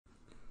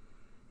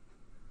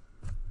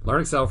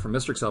Learn Excel from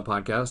Mr. Excel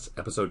Podcast,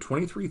 episode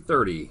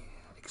 2330,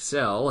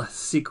 Excel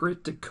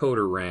Secret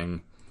Decoder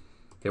Ring.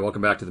 Hey,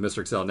 welcome back to the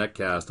MrExcel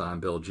Netcast. I'm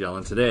Bill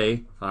Szysz.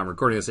 Today, I'm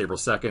recording this April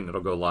 2nd.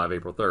 It'll go live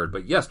April 3rd.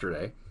 But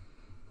yesterday,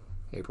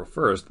 April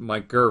 1st,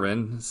 Mike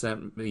Girvin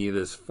sent me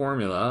this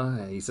formula.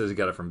 And he says he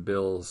got it from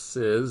Bill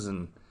Szysz,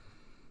 and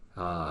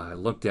I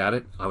looked at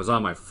it. I was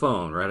on my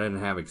phone, right? I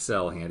didn't have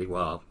Excel handy.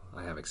 Well,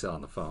 I have Excel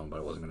on the phone, but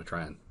I wasn't going to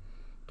try and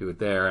do it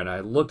there. And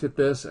I looked at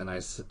this, and I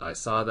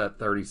saw that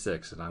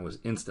 36, and I was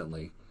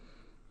instantly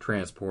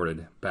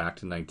transported back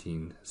to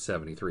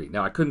 1973.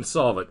 Now, I couldn't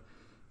solve it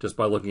just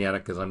by looking at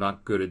it because I'm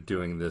not good at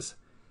doing this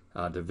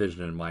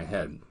division in my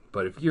head.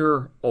 But if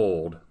you're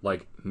old,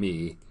 like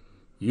me,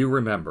 you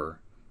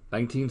remember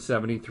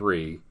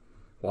 1973,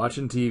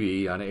 watching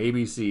TV on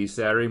ABC,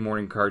 Saturday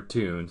morning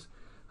cartoons,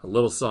 a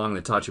little song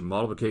that taught you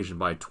multiplication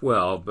by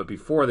 12, but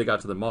before they got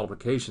to the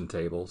multiplication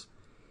tables,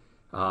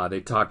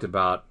 they talked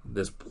about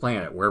this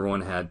planet where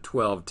everyone had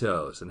 12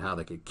 toes and how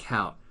they could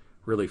count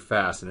really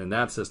fast. And in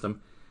that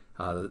system,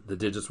 the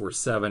digits were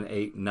 7,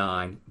 8,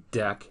 9,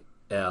 dec,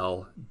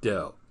 L,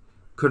 do.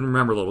 Couldn't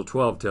remember little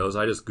 12 toes.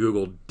 I just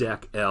Googled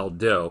dec, L,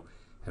 do,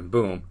 and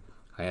boom,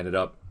 I ended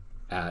up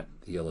at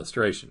the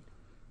illustration.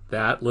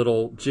 That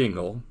little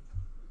jingle,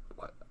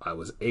 I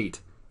was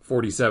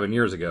 47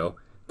 years ago,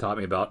 taught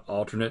me about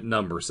alternate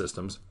number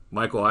systems.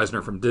 Michael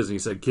Eisner from Disney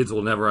said kids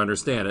will never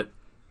understand it,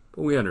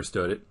 but we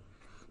understood it.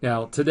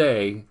 Now,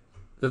 today,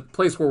 the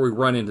place where we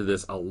run into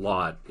this a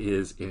lot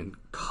is in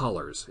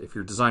colors. If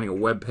you're designing a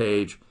web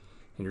page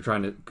and you're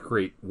trying to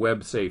create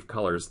web-safe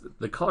colors,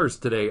 the colors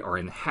today are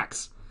in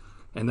hex,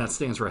 and that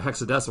stands for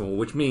hexadecimal,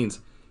 which means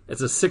it's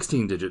a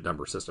 16-digit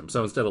number system.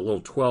 So instead of little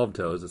 12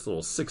 toes, it's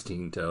little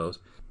 16 toes.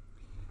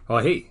 Oh,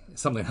 hey,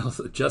 something else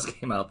that just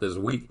came out this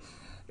week,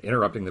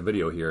 interrupting the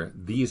video here.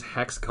 These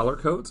hex color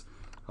codes,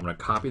 I'm going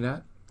to copy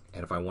that,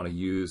 and if I want to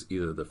use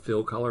either the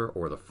fill color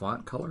or the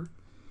font color,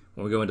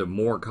 when we go into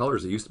more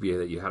colors, it used to be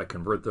that you had to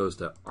convert those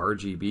to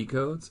RGB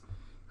codes.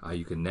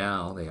 You can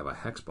now, they have a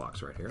hex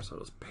box right here, so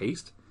I'll just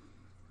paste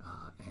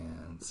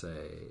and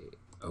say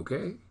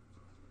OK.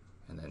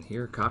 And then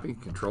here, copy,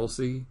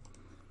 Control-C,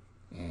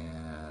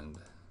 and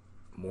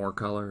more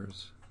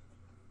colors,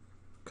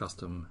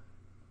 custom,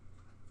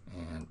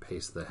 and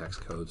paste the hex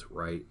codes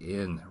right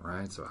in,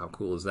 right? So how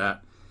cool is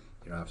that?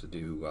 You don't have to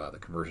do the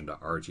conversion to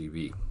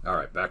RGB. All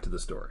right, back to the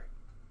story.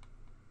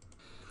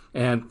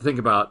 And think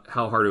about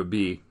how hard it would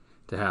be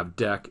to have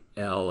dec,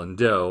 L, and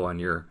do on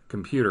your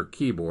computer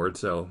keyboard.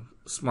 So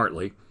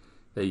smartly,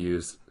 they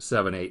use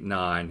 7, 8,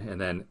 9, and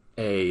then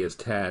A is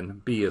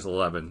 10, B is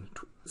 11,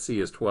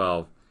 C is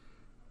 12,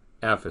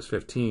 F is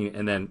 15,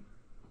 and then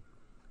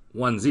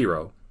 1,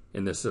 0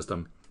 in this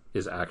system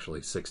is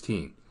actually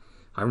 16.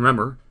 I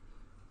remember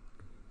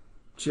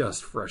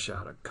just fresh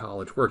out of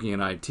college, working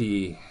in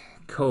IT,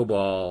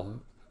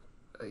 COBOL,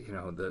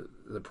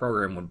 the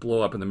program would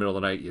blow up in the middle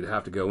of the night. You'd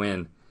have to go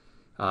in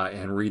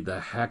and read the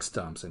hex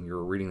dumps, and you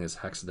were reading this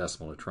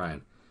hexadecimal to try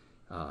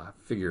and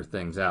figure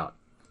things out.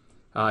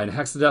 In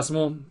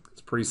hexadecimal, it's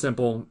pretty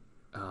simple.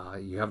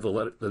 You have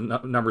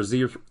the numbers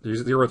 0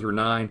 through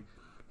 9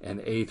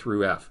 and A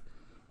through F.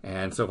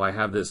 And so if I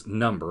have this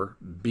number,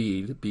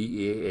 bead,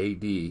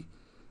 B-E-A-D,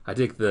 I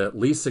take the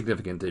least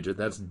significant digit,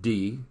 that's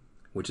D,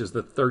 which is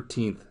the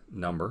 13th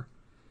number,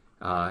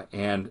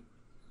 and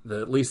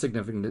the least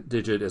significant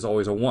digit is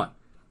always a 1.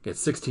 It's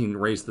 16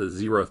 raised to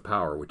the 0th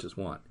power, which is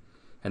 1.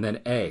 And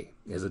then A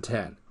is a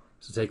 10.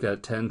 So take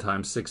that 10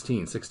 times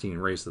 16, 16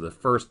 raised to the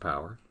first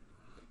power.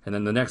 And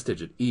then the next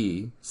digit,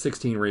 E,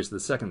 16 raised to the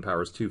second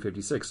power is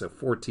 256. So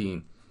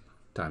 14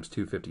 times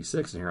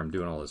 256, and here I'm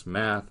doing all this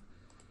math,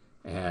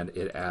 and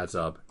it adds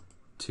up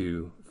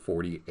to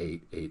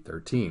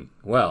 48,813.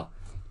 Well,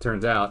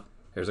 turns out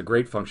there's a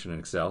great function in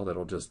Excel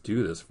that'll just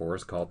do this for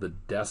us called the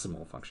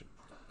decimal function.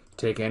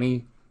 Take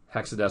any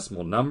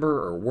hexadecimal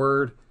number or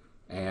word,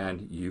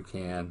 and you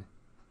can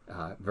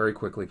very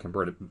quickly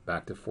convert it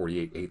back to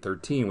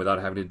 48,813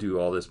 without having to do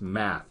all this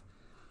math.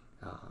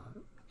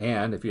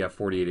 And if you have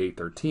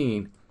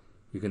 48,813,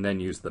 you can then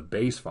use the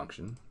base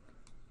function,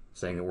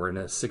 saying that we're in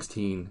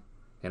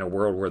a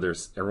world where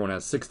everyone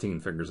has 16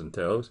 fingers and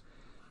toes,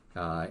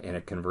 and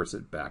it converts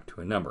it back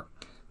to a number.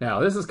 Now,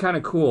 this is kind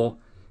of cool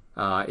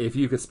if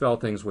you could spell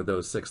things with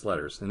those 6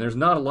 letters. And there's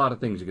not a lot of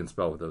things you can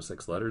spell with those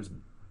 6 letters.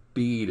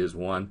 Bead is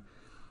one.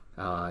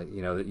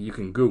 That you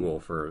can Google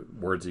for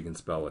words you can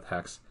spell with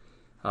hex.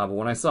 But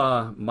when I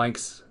saw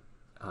Mike's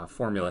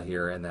formula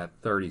here and that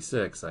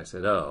 36, I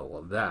said, oh,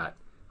 well,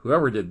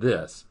 whoever did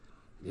this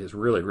is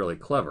really, really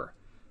clever.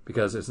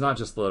 Because it's not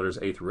just the letters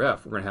A through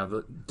F. We're going to have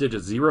the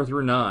digits 0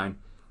 through 9,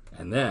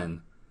 and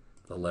then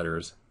the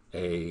letters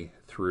A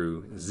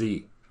through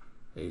Z.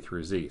 A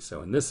through Z.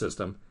 So in this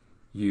system,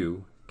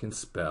 you can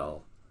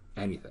spell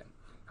anything.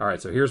 All right,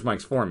 so here's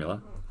Mike's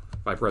formula.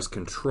 If I press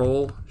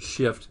Control,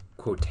 Shift,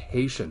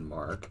 quotation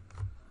mark,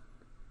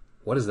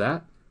 what is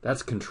that?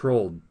 That's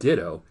Control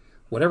Ditto.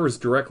 Whatever's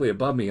directly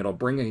above me, it'll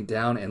bring it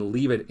down and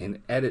leave it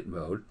in edit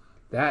mode.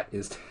 That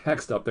is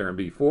text up there in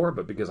B4,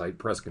 but because I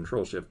press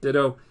Control Shift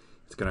Ditto,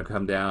 it's going to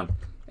come down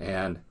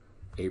and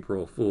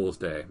April Fool's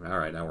Day. All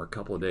right, now we're a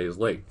couple of days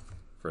late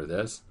for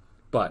this.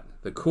 But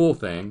the cool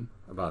thing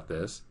about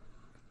this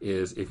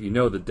is if you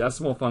know the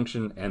decimal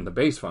function and the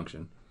base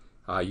function,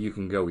 you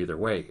can go either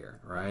way here,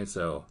 right?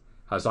 So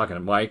I was talking to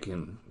Mike,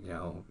 and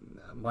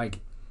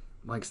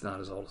Mike's not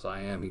as old as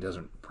I am. He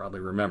doesn't probably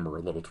remember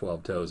Little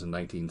 12 Toes in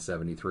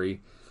 1973.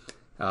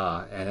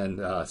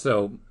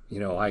 So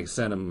I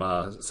sent him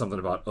something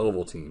about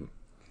Ovaltine,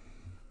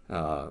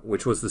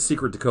 which was the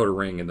secret decoder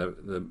ring in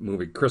the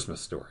movie Christmas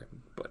Story.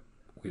 But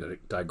we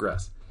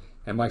digress.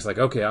 And Mike's like,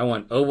 okay, I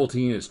want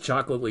Ovaltine is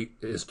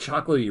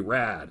chocolatey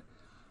rad.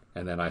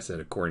 And then I said,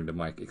 according to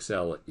Mike,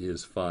 Excel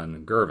is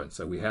fun Girvin.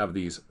 So we have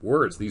these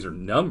words. These are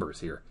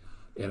numbers here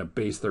in a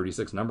base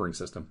 36 numbering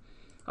system.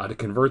 To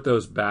convert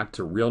those back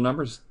to real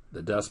numbers,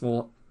 the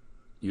decimal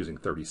using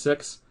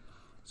 36.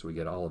 So we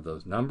get all of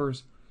those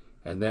numbers.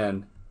 And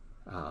then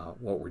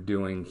what we're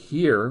doing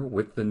here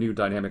with the new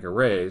dynamic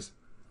arrays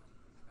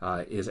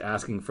is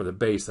asking for the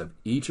base of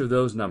each of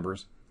those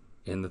numbers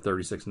in the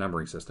 36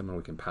 numbering system, and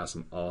we can pass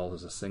them all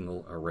as a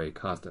single array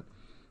constant.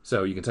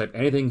 So you can type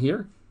anything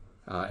here.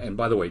 And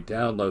by the way,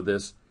 download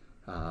this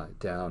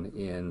down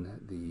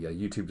in the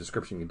YouTube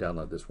description. You can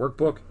download this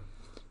workbook.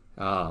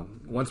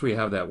 Once we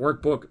have that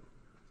workbook,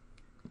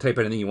 type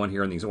anything you want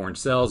here in these orange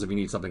cells. If you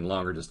need something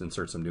longer, just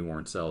insert some new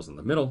orange cells in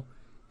the middle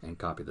and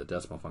copy the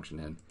decimal function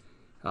in.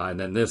 And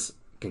then this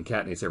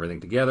concatenates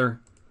everything together.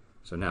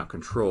 So now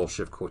Control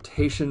Shift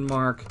quotation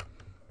mark,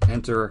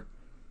 enter.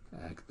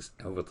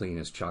 Ovaltine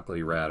is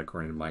chocolatey rad,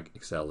 according to Mike.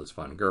 Excel is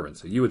fun Girvin.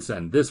 So you would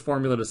send this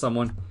formula to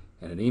someone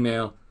in an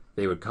email.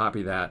 They would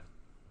copy that,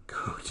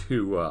 go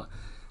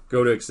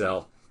to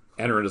Excel,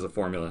 enter it as a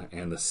formula,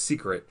 and the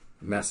secret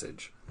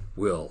message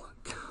will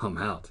come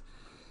out.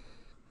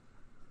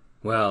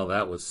 Well,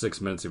 that was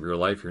 6 minutes of your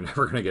life you're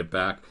never going to get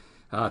back.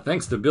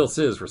 Thanks to Bill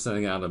Szysz for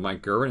sending it on to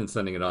Mike Girvin and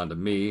sending it on to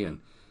me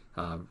and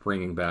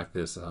bringing back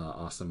this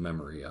awesome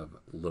memory of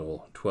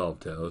Little 12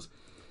 Toes.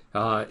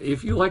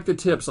 If you like the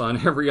tips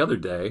on every other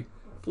day,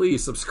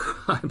 please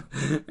subscribe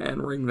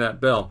and ring that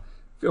bell.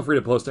 Feel free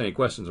to post any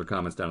questions or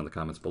comments down in the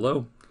comments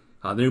below.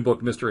 The new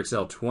book, Mr.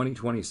 Excel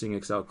 2020, Seeing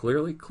Excel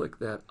Clearly. Click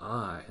that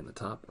I in the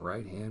top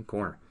right-hand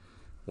corner.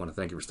 I want to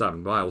thank you for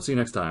stopping by. We'll see you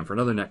next time for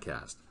another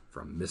netcast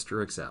from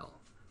Mr. Excel.